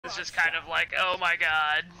is just kind of like, oh my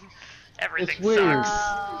god, everything It's weird.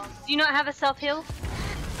 sucks. Do you not have a self-heal?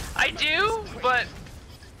 I do, but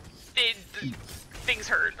things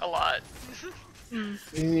hurt a lot. You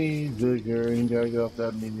need vigor and you gotta get off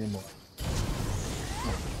that medium one.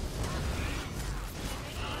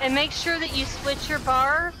 And make sure that you switch your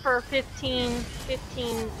bar for 10 seconds.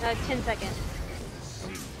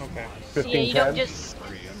 Okay. 15, Yeah, you 10? don't just...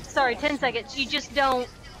 Sorry, 10 seconds. You just don't,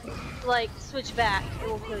 like, switch back. It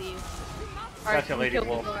will kill you. Or Gotcha, it will Lady kill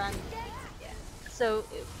Wolf. people around you. Yeah. So,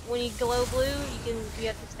 when you glow blue, you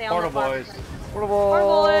have to stay on Porta the bar. boys. Porta Porta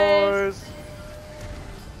boys. boys.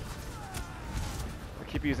 I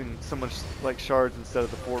keep using so much like shards instead of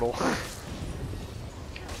the portal.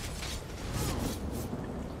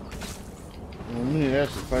 Well, me and Ash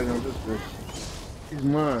are fighting on this bitch. He's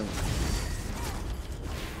mine.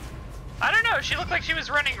 I don't know, she looked like she was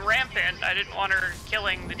running rampant. I didn't want her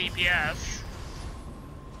killing the DPS.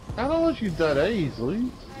 I don't let you die that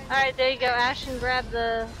easily. Alright, there you go. Ashton, grab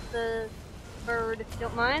the bird if you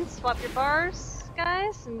don't mind. Swap your bars,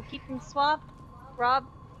 guys, and keep them swapped. Rob,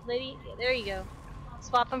 lady, yeah, there you go.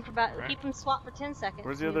 Swap them for about, keep them swapped for 10 seconds.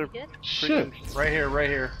 Where's the other? Good? Shit. Right here, right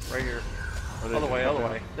here, right here. Other way,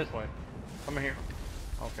 Okay. this way. Come here.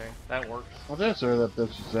 Okay, that works. Well, that's where that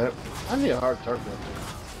bitch is at. I need a hard target up there.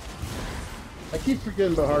 I keep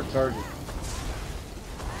forgetting about hard target.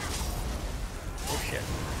 Oh shit.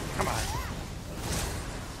 Come on.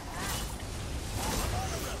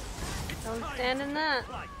 Don't stand in that.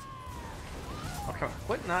 Oh, come on.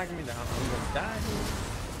 Quit knocking me down. I'm gonna die.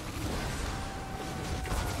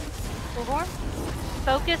 One more.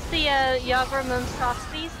 Focus the Yagra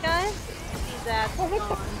monstrosities, guys. These ads Oh, what the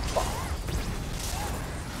gone. fuck?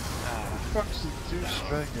 Fuck's the two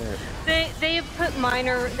strike at? They put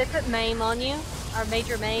maim on you, or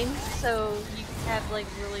major maim, so you have like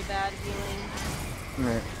really bad healing.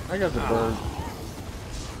 Man, I got the bird.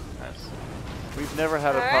 That's... We've never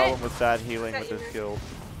had a Alright. problem with bad healing with Got this your- guild.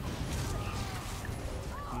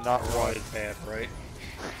 Not Right one. is bad, right?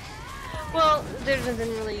 Well, there's nothing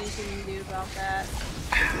really you can do about that.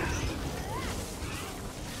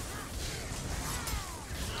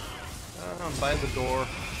 By the door.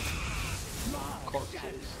 Corpses.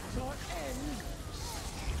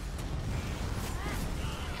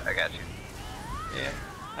 I got you. Yeah.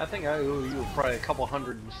 I think I owe you probably a couple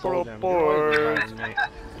hundred soul Oh, damage. boy. You're always behind me.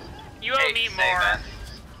 You owe Hate me to say more. that.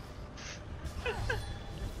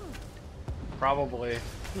 Probably.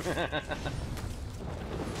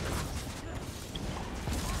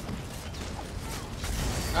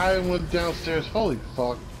 I went downstairs. Holy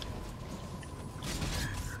fuck.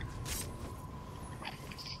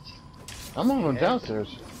 I'm on going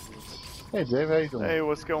downstairs. Hey Dave, how you doing? Hey,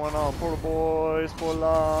 what's going on, Porta boys for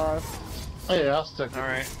life? Hey, I'll stick it.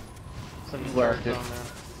 Alright. Send the Work birds it. on there.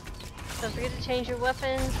 Don't forget to change your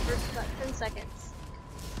weapons for about 10 seconds.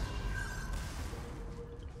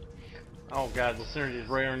 Oh god, the synergy is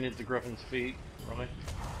right underneath the griffin's feet. Really?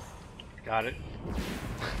 Got it.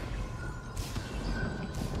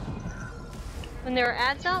 When there are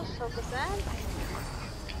ads out, focus ads.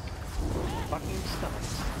 Fucking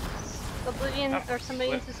stuff. Oblivion or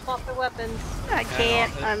somebody needs to swap their weapons. I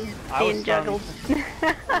can't. I'm I being was juggled.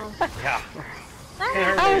 Yeah.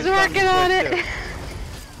 I was working on it.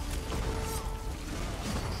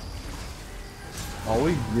 Oh,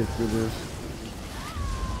 we can get through this.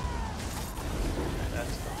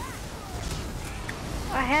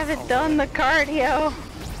 I haven't done the cardio.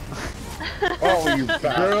 Oh, you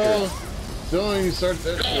bastard. Girl, don't even start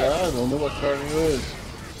that shit. I don't know what cardio is.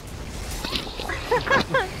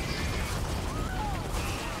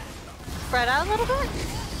 Spread out a little bit.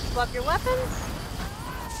 Swap your weapons.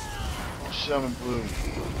 Shaman blue.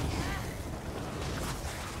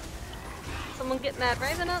 Someone get Mad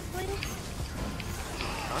Raven up, please.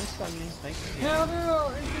 I'm stunning. Thank you. Hell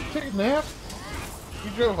no, you can take a nap.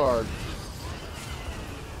 You drove hard.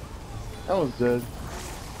 That was dead.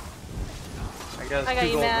 I got I got two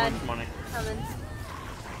you, gold Mad. ones money. Coming.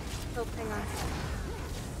 Oh, hang on.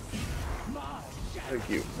 Thank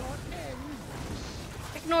you.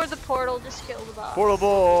 Ignore the portal, just kill the boss. Porta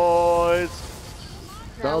boys!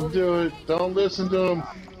 Don't do it. Don't listen to him.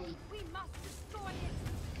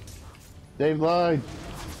 Dave lied.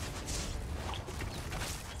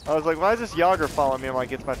 I was like, why is this Yager following me? I'm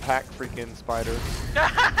like, it's my pack freaking spider.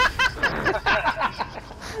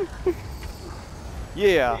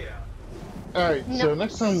 Yeah. Alright, so No.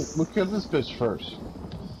 next time we'll kill this bitch first.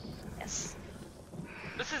 Yes.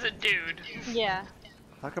 This is a dude. Yeah.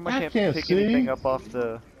 How come I I can't can't pick see. anything up off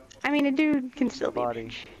the I mean, a dude can still be a body?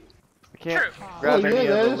 bitch. I can't True. grab Oh any yeah, of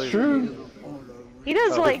the that is loot. true. He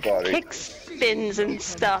does Oh, like body. kick spins and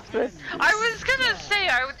stuff. But I was gonna say,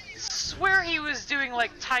 I would swear he was doing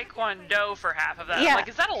like Taekwondo for half of that. yeah, Like,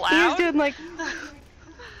 is that allowed? he's doing like,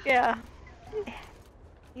 yeah.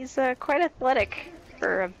 He's quite athletic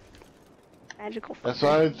for a magical fighter. That's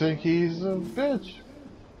why I think he's a bitch.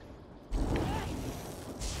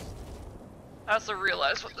 I also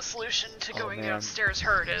realized what the solution to going man. downstairs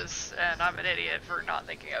hurt is, and I'm an idiot for not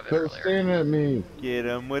thinking of it Quit earlier. staring at me. Get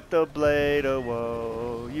him with the blade of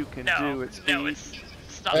woe. You can No, do it, no, speak.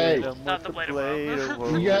 it's not, Hey. not the blade of woe.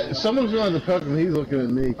 woe. You got someo's going to poke him. He's looking at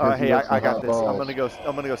me. Oh, hey, I got hot this. balls. I'm gonna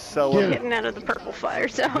go sell Get him. Getting out of the purple fire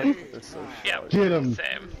zone. That's so Yep, Get him.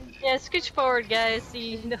 same. Yeah, scooch forward, guys. So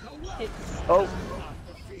you know it's Oh,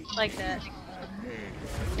 like that.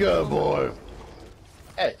 Good boy.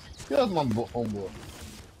 Hey, get off my homeboy.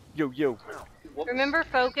 yo. Remember,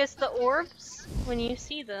 focus the orbs when you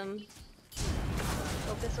see them.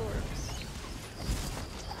 Focus orbs.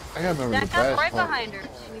 I gotta remember the Stack up bash right part. behind her.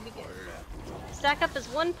 You'll be good. Stack up as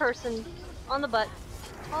one person on the butt.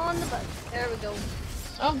 On the butt. There we go.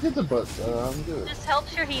 I'll get the butt. I'm good. This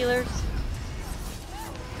helps your healers.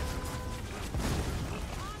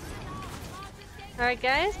 Alright,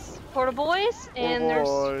 guys. Porta boys. And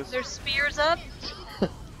boys. there's spears up.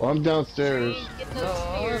 Well, I'm downstairs. So you get those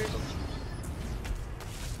spears.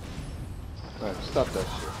 Alright, stop that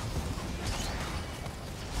shit.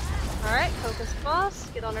 Alright, focus boss.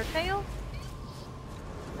 Get on her tail.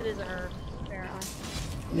 It is a her, apparently.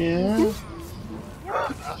 Yeah.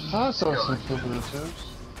 I saw some flip of the toes.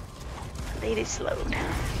 Lady slowed.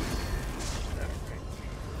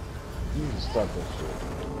 You need to stop that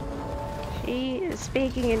shit. She is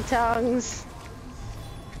speaking in tongues.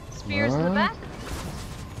 Spears in the What? back.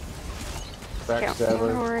 Count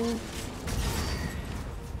Backstabber. horn.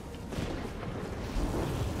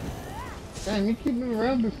 Dang, you keep me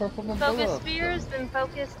around before I put my bullet Focus up. spears, then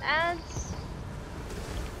focus adds.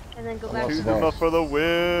 And then go back lost Shoot to the them ball. up for the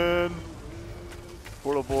win.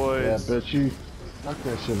 Portal Yeah, boys. bet you knock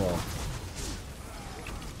that shit off.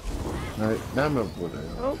 Alright, now I'm up with it.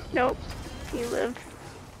 Oh, nope. You live.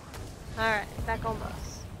 Alright, back on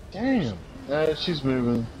bus. Damn. She's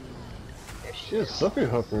moving. She's a slippery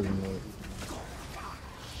hooker tonight.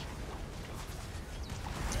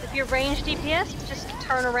 If you're ranged DPS, just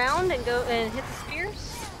turn around and go and hit the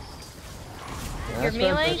spears. If you're That's right,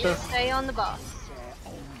 melee, Fisher. just stay on the boss.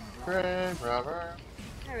 Great, brother.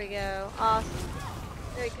 There we go. Awesome.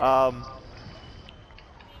 Very good.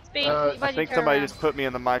 Speed, I why'd I you think turn somebody around? just put me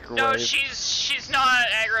in the microwave. No, she's not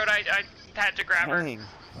aggroed. I had to grab her. Dang.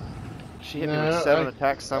 She hit me No, with 7 I-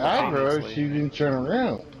 attacks Aggro, simultaneously. she didn't turn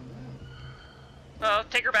around. Well,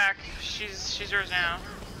 take her back. She's yours now.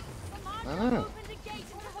 I know.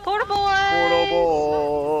 Porta boys! Portal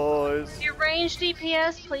boys. If you're ranged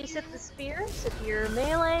DPS, please hit the spears. If you're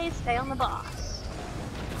melee, stay on the boss.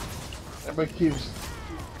 Everybody keeps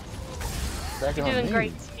backing You're on doing me.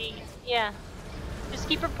 great, Speed. Yeah. Just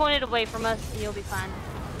keep her pointed away from us and you'll be fine.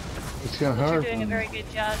 It's kind of You're hard. doing a very good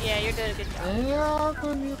job. Yeah, you're doing a good job. Yeah,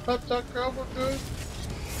 when you pet that girl, we're good.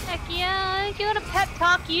 Heck yeah, you gotta pep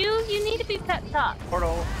talk you. You need to be pep talk.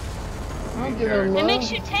 Portal. I'm getting It low.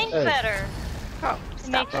 makes you tank Hey. better. Oh, It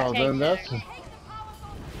stop. makes you Oh, tank then that's. better.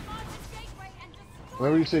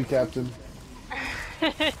 Whatever you say, Captain.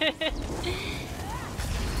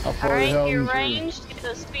 I'll follow Alright, hell if you're into- ranged, get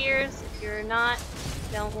those spears. If you're not,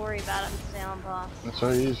 don't worry about it and stay on boss. That's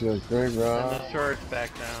right, he's got a great Send rod. the turret back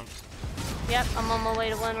down. Yep, I'm on my way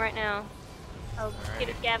to one right now. Oh, get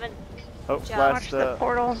it, Gavin. Oh, Job. last Watch the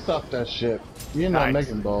portal. Stop that shit. You're not Nice.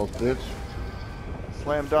 making balls, bitch.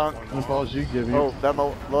 slam dunk. The balls you give me. Oh, that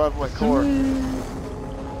malevolent core.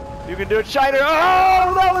 You can do it, Shiner.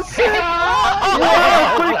 Oh, that was sick! What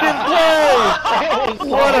a freaking play!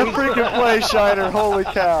 What a freaking play, Shiner. Holy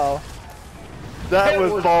cow. That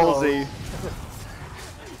was ballsy.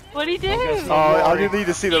 What'd he do? Oh, I need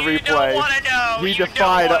to see the You don't replay. want to know. He you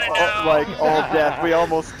defied don't wanna know. like all death. We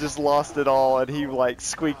almost just lost it all, and he like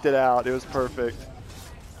squeaked it out. It was perfect.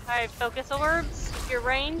 Alright, focus orbs. If you're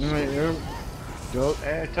ranged. Go.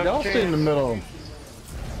 Hey, took Y'all a stay in the chance. middle.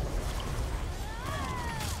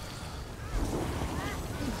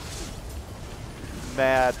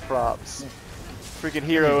 Mad props. Freaking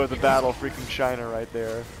hero of the battle, freaking Shiner right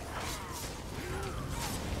there.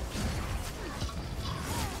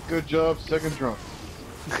 Good job, second drunk.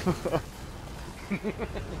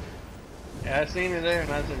 Yeah, I seen it there,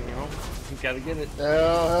 and I said, you gotta get it.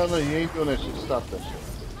 Hell no, you ain't doing that shit. Stop that shit.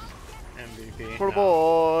 MVP. For the No.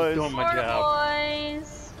 boys. Doing my Porta job.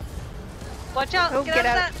 boys. Watch out, Oh, get, get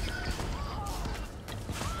out out. of that.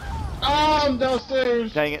 Oh, I'm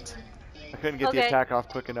downstairs. Dang it. I couldn't get the Okay. attack off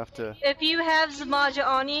quick enough to. If you have Zamaja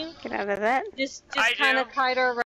on you, Get out of that. just I kind do. of kite her around.